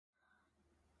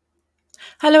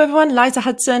Hello everyone, Liza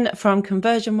Hudson from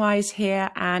ConversionWise here,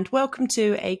 and welcome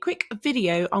to a quick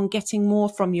video on getting more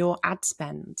from your ad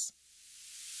spends.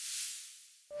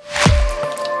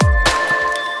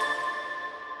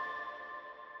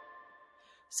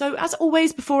 So as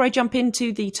always, before I jump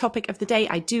into the topic of the day,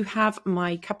 I do have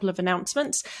my couple of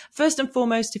announcements. First and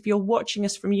foremost, if you're watching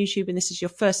us from YouTube and this is your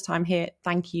first time here,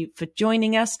 thank you for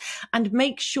joining us. And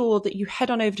make sure that you head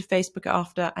on over to Facebook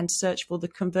after and search for the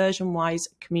ConversionWise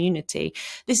community.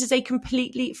 This is a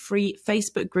completely free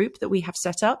Facebook group that we have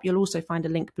set up. You'll also find a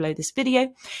link below this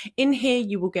video. In here,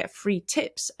 you will get free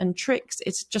tips and tricks.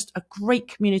 It's just a great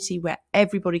community where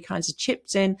everybody kind of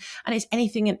chips in, and it's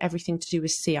anything and everything to do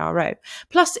with CRO.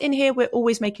 Plus, in here, we're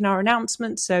always making our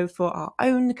announcements. So for our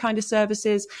own kind of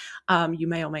services, you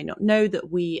may or may not know that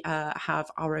we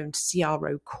have our own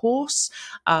CRO course.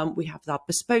 We have our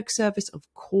bespoke service, of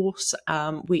course.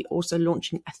 We're also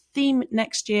launching a theme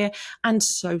next year and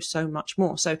so much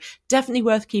more. So definitely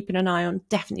worth keeping an eye on,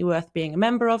 definitely worth being a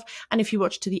member of. And if you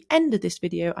watch to the end of this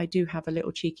video, I do have a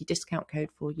little cheeky discount code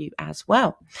for you as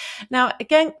well. Now,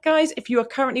 again, guys, if you are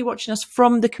currently watching us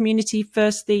from the community,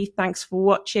 firstly, thanks for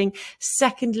watching.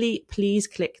 Secondly, please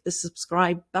click the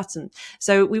subscribe button.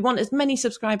 So we want as many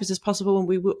subscribers as possible, and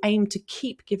we will aim to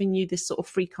keep giving you this sort of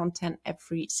free content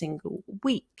every single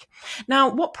week. Now,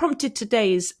 what prompted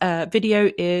today's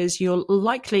video is you'll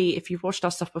likely, if you've watched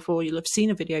our stuff before, you'll have seen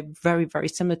a video very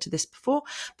similar to this before,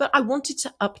 but I wanted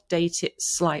to update it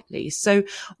slightly. So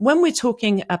when we're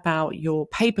talking about your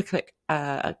pay-per-click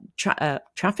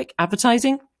traffic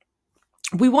advertising,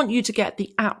 we want you to get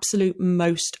the absolute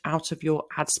most out of your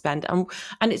ad spend. And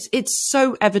it's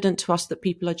so evident to us that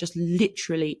people are just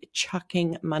literally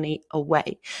chucking money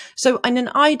away. So in an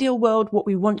ideal world, what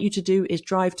we want you to do is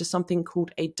drive to something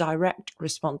called a direct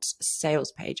response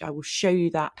sales page. I will show you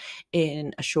that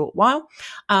in a short while.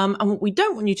 And what we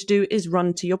don't want you to do is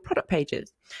run to your product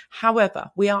pages.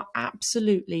 However, we are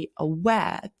absolutely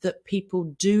aware that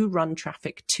people do run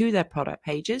traffic to their product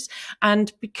pages.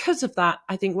 And because of that,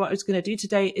 I think what I was going to do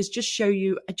today is just show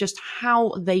you just how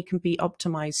they can be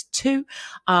optimized too,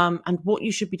 and what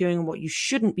you should be doing and what you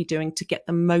shouldn't be doing to get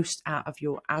the most out of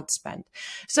your ad spend.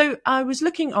 So I was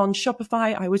looking on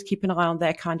Shopify. I always keep an eye on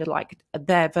their kind of like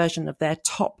their version of their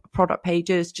top product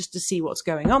pages just to see what's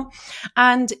going on.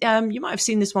 And you might have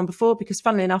seen this one before because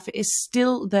funnily enough, it is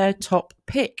still their top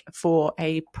pick for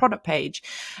a product page.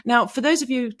 Now, for those of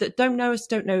you that don't know us,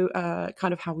 don't know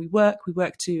kind of how we work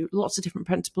to lots of different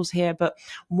principles here, but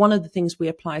one of the things we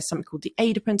apply is something called the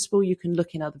AIDA principle. You can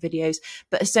look in other videos,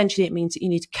 but essentially it means that you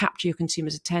need to capture your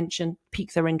consumer's attention,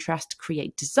 pique their interest,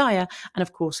 create desire, and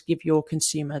of course, give your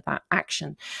consumer that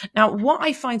action. Now, what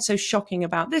I find so shocking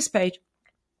about this page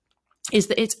is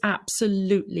that it's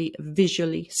absolutely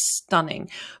visually stunning.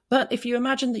 But if you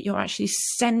imagine that you're actually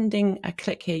sending a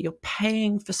click here, you're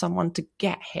paying for someone to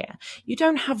get here, you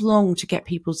don't have long to get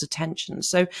people's attention.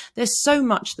 So there's so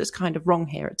much that's kind of wrong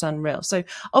here. It's unreal. So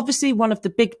obviously one of the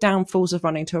big downfalls of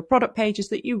running to a product page is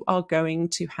that you are going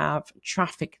to have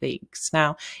traffic leaks.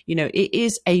 Now, you know, it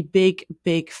is a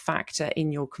big factor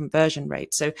in your conversion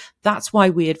rate. So that's why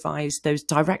we advise those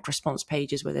direct response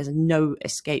pages where there's no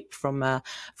escape from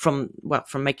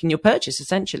making your purchase,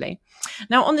 essentially.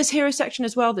 Now, on this hero section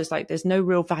as well, there's no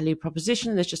real value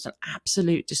proposition. There's just an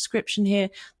absolute description here.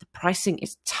 The pricing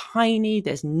is tiny.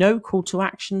 There's no call to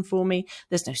action for me.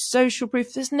 There's no social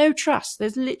proof. There's no trust.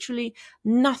 There's literally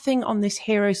nothing on this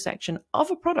hero section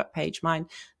of a product page, mine,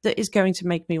 that is going to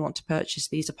make me want to purchase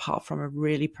these apart from a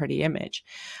really pretty image.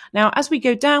 Now, as we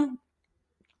go down,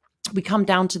 we come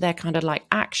down to their kind of like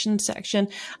action section.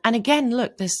 And again,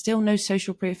 look, there's still no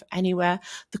social proof anywhere.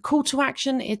 The call to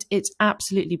action, it's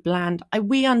absolutely bland.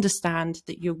 We understand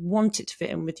that you want it to fit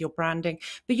in with your branding,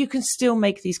 but you can still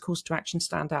make these calls to action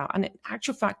stand out. And in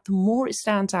actual fact, the more it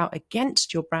stands out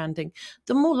against your branding,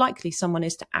 the more likely someone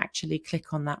is to actually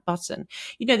click on that button.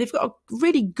 You know, they've got a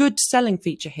really good selling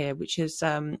feature here, which is,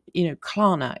 you know,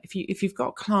 Klarna. If you've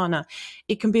got Klarna,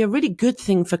 it can be a really good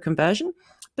thing for conversion,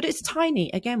 but it's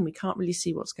tiny. Again, we can't really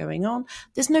see what's going on.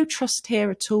 There's no trust here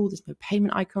at all. There's no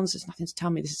payment icons. There's nothing to tell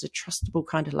me this is a trustable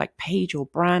kind of like page or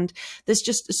brand. There's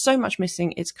just so much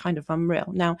missing. It's kind of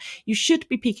unreal. Now, you should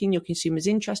be piquing your consumer's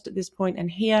interest at this point. And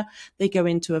here they go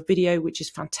into a video, which is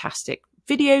fantastic.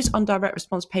 Videos on direct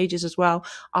response pages as well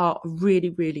are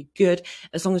really good,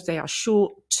 as long as they are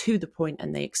short, to the point,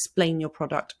 and they explain your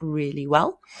product really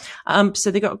well. So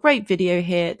they got a great video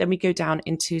here. Then we go down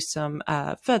into some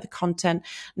further content.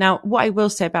 Now, what I will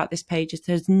say about this page is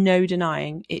there's no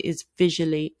denying it is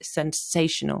visually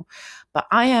sensational, but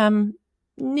I am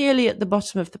nearly at the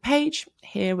bottom of the page.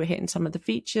 Here we're hitting some of the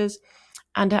features.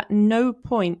 And at no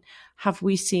point have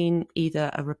we seen either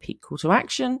a repeat call to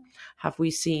action, have we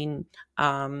seen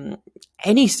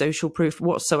any social proof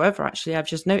whatsoever. Actually, I've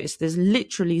just noticed there's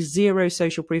literally zero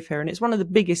social proof here. And it's one of the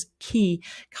biggest key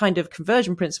kind of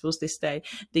conversion principles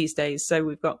these days. So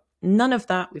we've got none of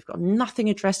that. We've got nothing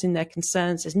addressing their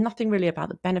concerns. There's nothing really about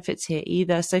the benefits here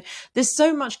either. So there's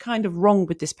so much kind of wrong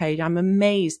with this page. I'm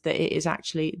amazed that it is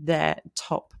actually their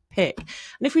top pick.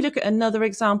 And if we look at another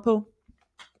example,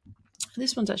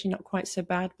 this one's actually not quite so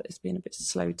bad, but it's been a bit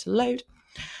slow to load.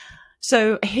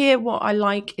 So here, what I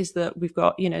like is that we've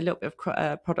got, a little bit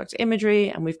of product imagery,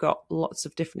 and we've got lots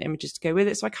of different images to go with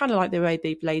it. So I kind of like the way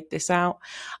they've laid this out.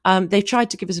 They've tried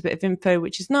to give us a bit of info,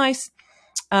 which is nice.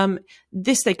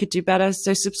 This they could do better.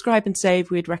 So subscribe and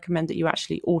save, we'd recommend that you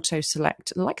actually auto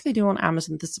select, like they do on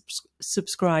Amazon, the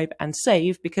subscribe and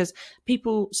save, because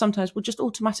people sometimes will just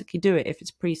automatically do it if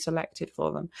it's pre-selected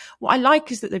for them. What I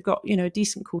like is that they've got, a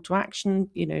decent call to action,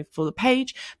 for the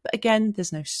page. But again,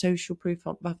 there's no social proof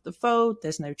above the fold.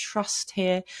 There's no trust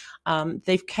here.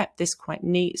 They've kept this quite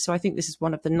neat. So I think this is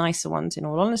one of the nicer ones in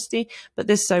all honesty, but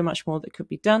there's so much more that could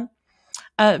be done.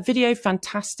 Video,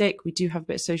 fantastic. We do have a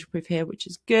bit of social proof here, which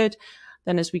is good.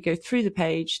 Then as we go through the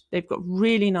page, they've got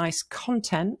really nice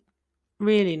content.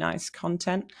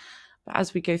 But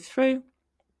as we go through,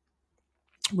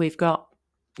 we've got,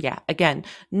 again,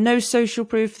 no social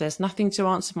proof. There's nothing to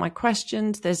answer my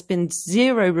questions. There's been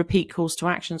zero repeat calls to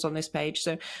actions on this page.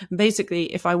 So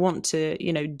basically, if I want to,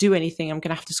 do anything, I'm going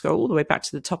to have to scroll all the way back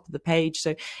to the top of the page.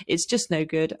 So it's just no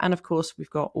good. And of course, we've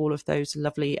got all of those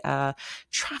lovely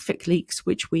traffic leaks,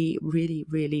 which we really,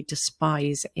 really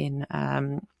despise in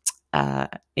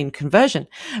conversion,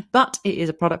 but it is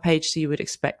a product page, so you would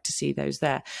expect to see those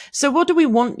there. So what do we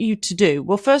want you to do?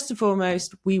 Well, first and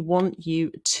foremost, we want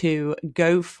you to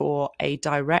go for a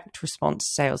direct response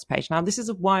sales page. Now, this is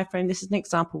a wireframe. This is an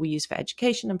example we use for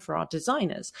education and for our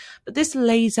designers, but this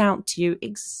lays out to you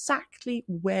exactly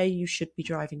where you should be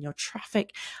driving your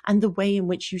traffic and the way in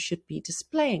which you should be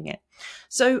displaying it.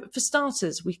 So for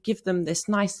starters, we give them this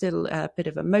nice little bit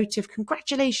of a motive.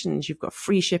 Congratulations, you've got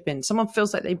free shipping. Someone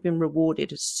feels like they've been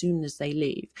rewarded as soon as they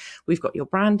leave. We've got your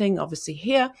branding, obviously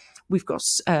here. We've got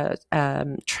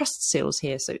trust seals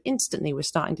here. So instantly we're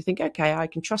starting to think, okay, I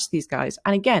can trust these guys.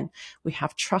 And again, we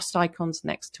have trust icons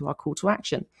next to our call to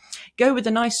action. Go with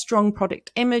a nice, strong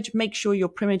product image. Make sure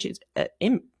your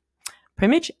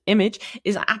image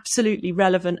is absolutely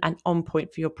relevant and on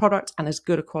point for your product and as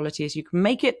good a quality as you can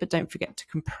make it, but don't forget to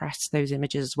compress those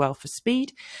images as well for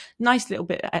speed. Nice little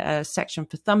bit section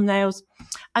for thumbnails.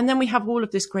 And then we have all of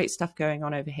this great stuff going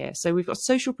on over here. So we've got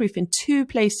social proof in 2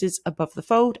 places above the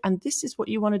fold. And this is what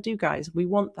you want to do, guys. We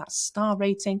want that star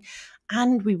rating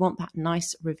and we want that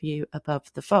nice review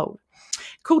above the fold.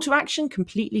 Call to action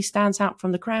completely stands out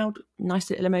from the crowd. Nice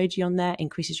little emoji on there,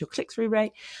 increases your click-through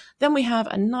rate. Then we have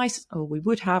we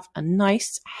would have a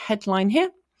nice headline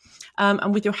here.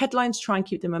 And with your headlines, try and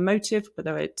keep them emotive,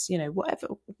 whether it's,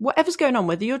 whatever's going on,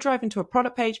 whether you're driving to a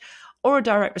product page or a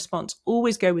direct response,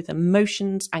 always go with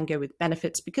emotions and go with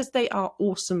benefits because they are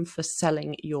awesome for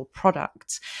selling your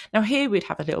products. Now here we'd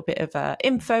have a little bit of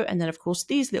info. And then of course,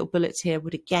 these little bullets here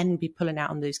would again be pulling out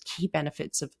on those key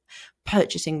benefits of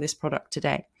purchasing this product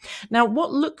today. Now,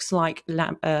 what looks like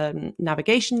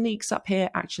navigation leaks up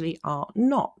here actually are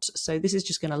not. So this is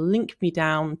just going to link me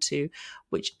down to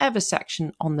whichever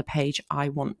section on the page I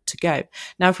want to go.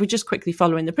 Now, if we're just quickly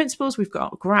following the principles, we've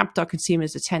got grabbed our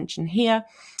consumers' attention here.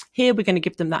 Here, we're going to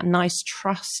give them that nice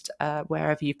trust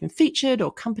wherever you've been featured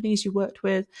or companies you worked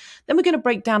with. Then we're going to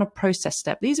break down a process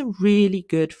step. These are really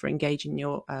good for engaging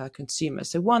your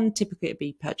consumers. So 1, typically it'd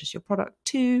be purchase your product.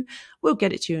 2, we'll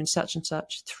get it to you in such and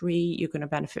such. 3, you're going to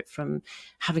benefit from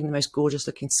having the most gorgeous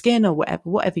looking skin or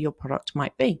whatever your product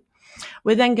might be.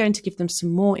 We're then going to give them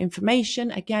some more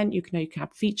information. Again, you can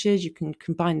have features, you can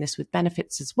combine this with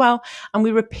benefits as well. And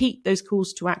we repeat those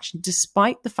calls to action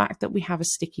despite the fact that we have a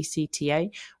sticky CTA.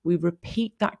 We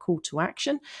repeat that call to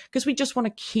action because we just want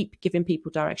to keep giving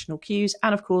people directional cues.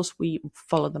 And of course, we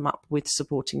follow them up with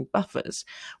supporting buffers.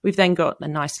 We've then got a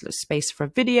nice little space for a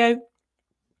video.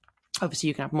 Obviously,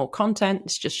 you can have more content.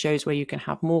 This just shows where you can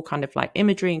have more kind of like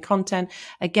imagery and content.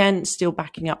 Again, still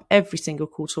backing up every single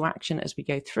call to action as we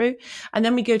go through. And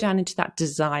then we go down into that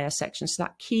desire section. So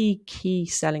that key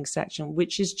selling section,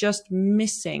 which is just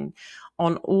missing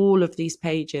on all of these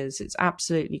pages. It's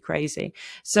absolutely crazy.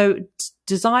 So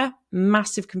desire,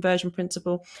 massive conversion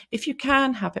principle. If you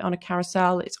can have it on a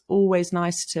carousel, it's always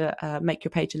nice to make your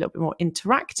page a little bit more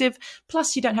interactive.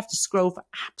 Plus, you don't have to scroll for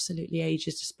absolutely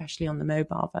ages, especially on the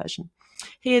mobile version.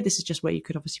 Here, this is just where you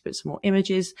could obviously put some more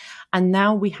images. And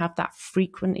now we have that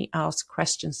frequently asked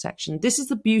questions section. This is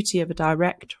the beauty of a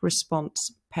direct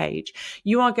response page.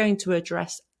 You are going to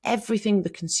address everything the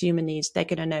consumer needs. They're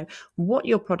going to know what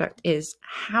your product is,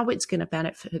 how it's going to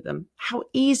benefit them, how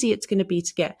easy it's going to be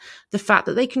to get, the fact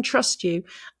that they can trust you,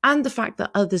 and the fact that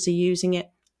others are using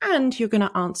it. And you're going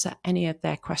to answer any of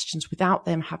their questions without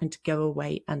them having to go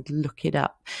away and look it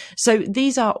up. So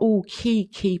these are all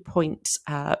key points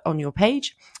on your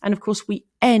page. And of course, we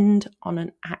end on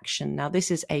an action. Now, this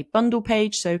is a bundle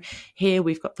page. So here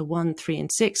we've got the 1, 3,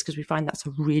 and 6 because we find that's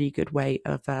a really good way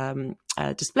of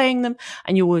displaying them.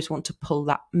 And you always want to pull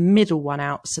that middle one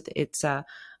out so that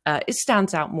it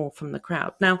stands out more from the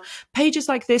crowd. Now, pages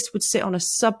like this would sit on a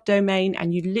subdomain,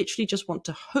 and you literally just want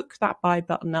to hook that buy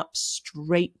button up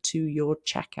straight to your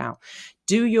checkout.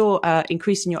 Do your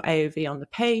increasing your AOV on the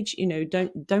page. You know,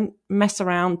 don't mess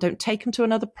around. Don't take them to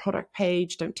another product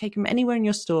page. Don't take them anywhere in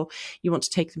your store. You want to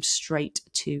take them straight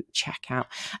to checkout.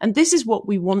 And this is what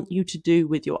we want you to do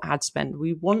with your ad spend.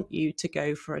 We want you to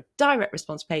go for a direct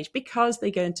response page because they're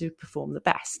going to perform the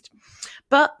best.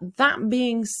 But that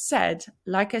being said,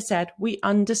 like I said, we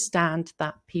understand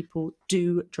that people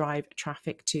do drive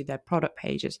traffic to their product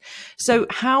pages. So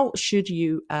how should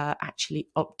you actually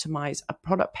optimize a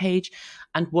product page?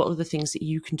 And what are the things that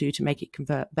you can do to make it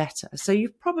convert better? So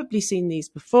you've probably seen these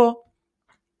before.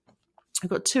 I've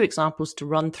got 2 examples to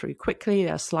run through quickly.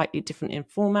 They're slightly different in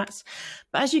formats.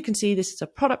 But as you can see, this is a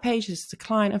product page. This is a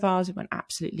client of ours. It went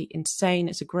absolutely insane.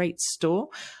 It's a great store.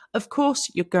 Of course,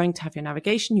 you're going to have your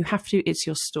navigation. You have to. It's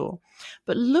your store.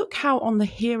 But look how on the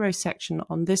hero section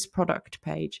on this product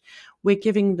page, we're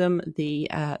giving them the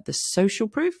social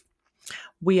proof.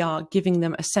 We are giving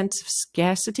them a sense of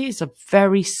scarcity. It's a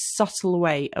very subtle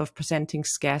way of presenting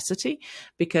scarcity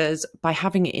because by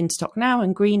having it in stock now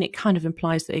in green, it kind of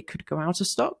implies that it could go out of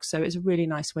stock. So it's a really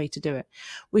nice way to do it.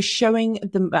 We're showing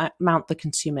the amount the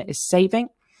consumer is saving.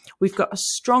 We've got a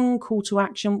strong call to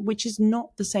action, which is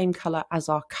not the same color as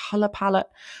our color palette.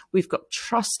 We've got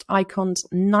trust icons,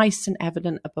 nice and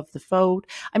evident above the fold.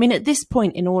 I mean, at this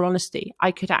point, in all honesty,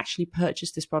 I could actually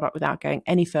purchase this product without going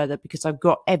any further because I've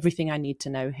got everything I need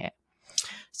to know here.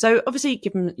 So obviously,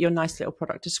 give them your nice little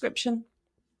product description.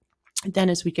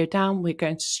 Then as we go down, we're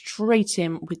going straight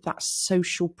in with that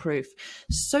social proof.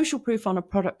 Social proof on a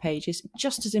product page is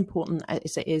just as important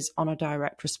as it is on a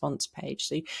direct response page.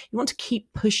 So you want to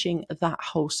keep pushing that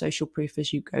whole social proof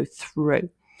as you go through.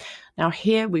 Now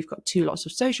here we've got 2 lots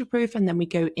of social proof, and then we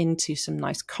go into some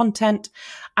nice content,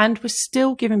 and we're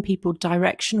still giving people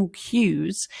directional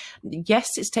cues.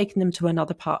 Yes, it's taking them to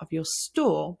another part of your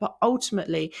store, but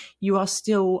ultimately you are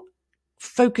still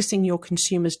focusing your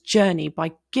consumer's journey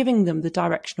by giving them the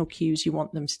directional cues you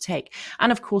want them to take.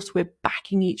 And of course, we're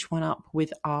backing each one up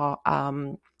with our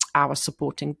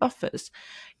supporting buffers.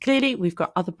 Clearly, we've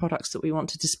got other products that we want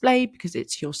to display because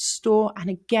it's your store. And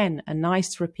again, a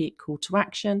nice repeat call to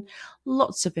action,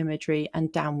 lots of imagery,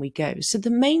 and down we go. So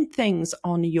the main things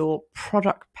on your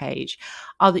product page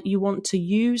are that you want to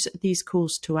use these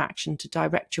calls to action to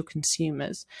direct your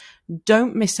consumers.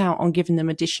 Don't miss out on giving them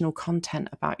additional content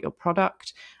about your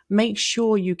product. Make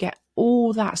sure you get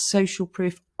all that social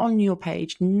proof on your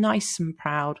page, nice and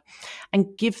proud,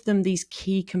 and give them these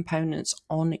key components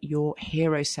on your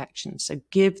hero section. So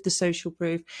give the social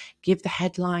proof, give the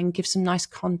headline, give some nice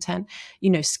content,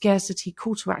 you know, scarcity,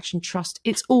 call to action, trust.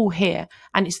 It's all here.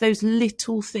 And it's those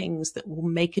little things that will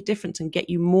make a difference and get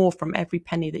you more from every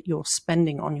penny that you're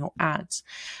spending on your ads.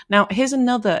 Now, here's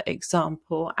another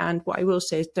example. And what I will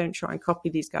say is don't try and copy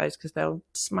these guys because they'll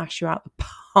smash you out the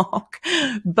park.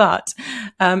 But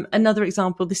another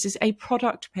example, this is a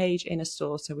product page in a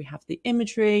store. So we have the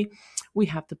imagery, we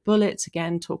have the bullets,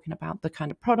 again, talking about the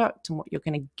kind of product and what you're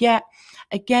going to get.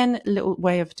 Again, a little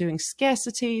way of doing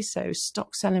scarcity. So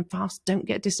stock selling fast, don't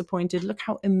get disappointed. Look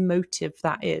how emotive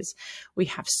that is. We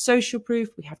have social proof,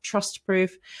 we have trust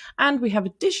proof, and we have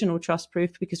additional trust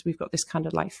proof because we've got this kind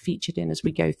of like featured in as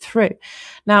we go through.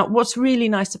 Now, what's really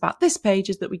nice about this page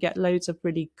is that we get loads of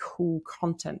really cool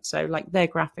content. So like their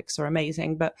graphics are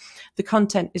amazing, but the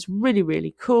content is really,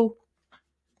 really cool.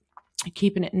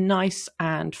 Keeping it nice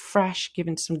and fresh,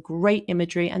 giving some great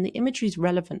imagery, and the imagery is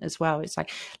relevant as well. It's like,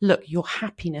 look, your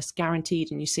happiness guaranteed,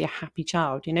 and you see a happy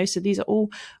child, you know, so these are all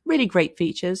really great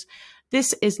features.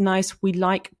 This is nice. We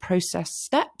like process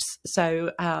steps.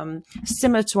 So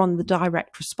similar to on the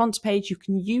direct response page, you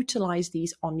can utilize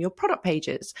these on your product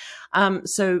pages.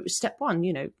 So step one,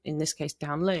 you know, in this case,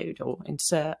 download or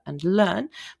insert and learn.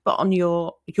 But on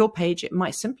your page, it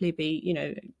might simply be, you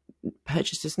know,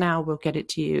 purchase this now, we'll get it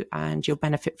to you and you'll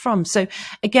benefit from. So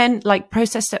again, like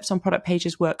process steps on product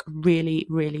pages work really,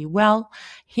 really well.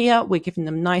 Here, we're giving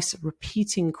them nice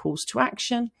repeating calls to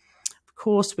action. Of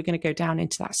course, we're going to go down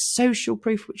into that social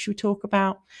proof, which we talk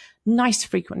about, nice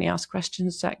frequently asked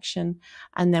questions section,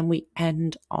 and then we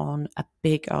end on a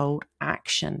big old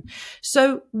action.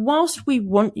 So whilst we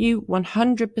want you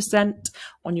 100%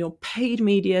 on your paid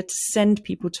media to send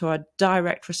people to our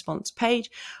direct response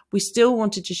page, we still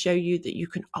wanted to show you that you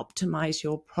can optimize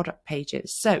your product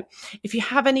pages. So if you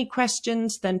have any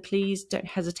questions, then please don't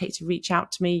hesitate to reach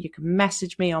out to me. You can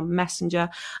message me on Messenger.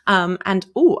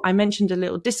 I mentioned a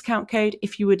little discount code.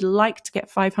 If you would like to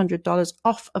get $500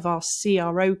 off of our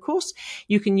CRO course,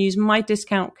 you can use my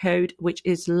discount code, which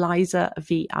is Liza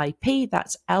VIP.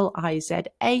 That's LIZA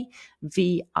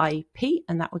VIP,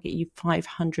 and that will get you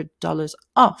 $500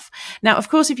 off. Now, of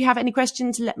course, if you have any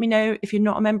questions, let me know. If you're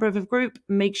not a member of a group,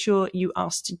 make sure you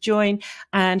ask to join,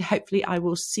 and hopefully I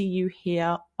will see you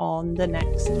here on the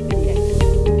next video.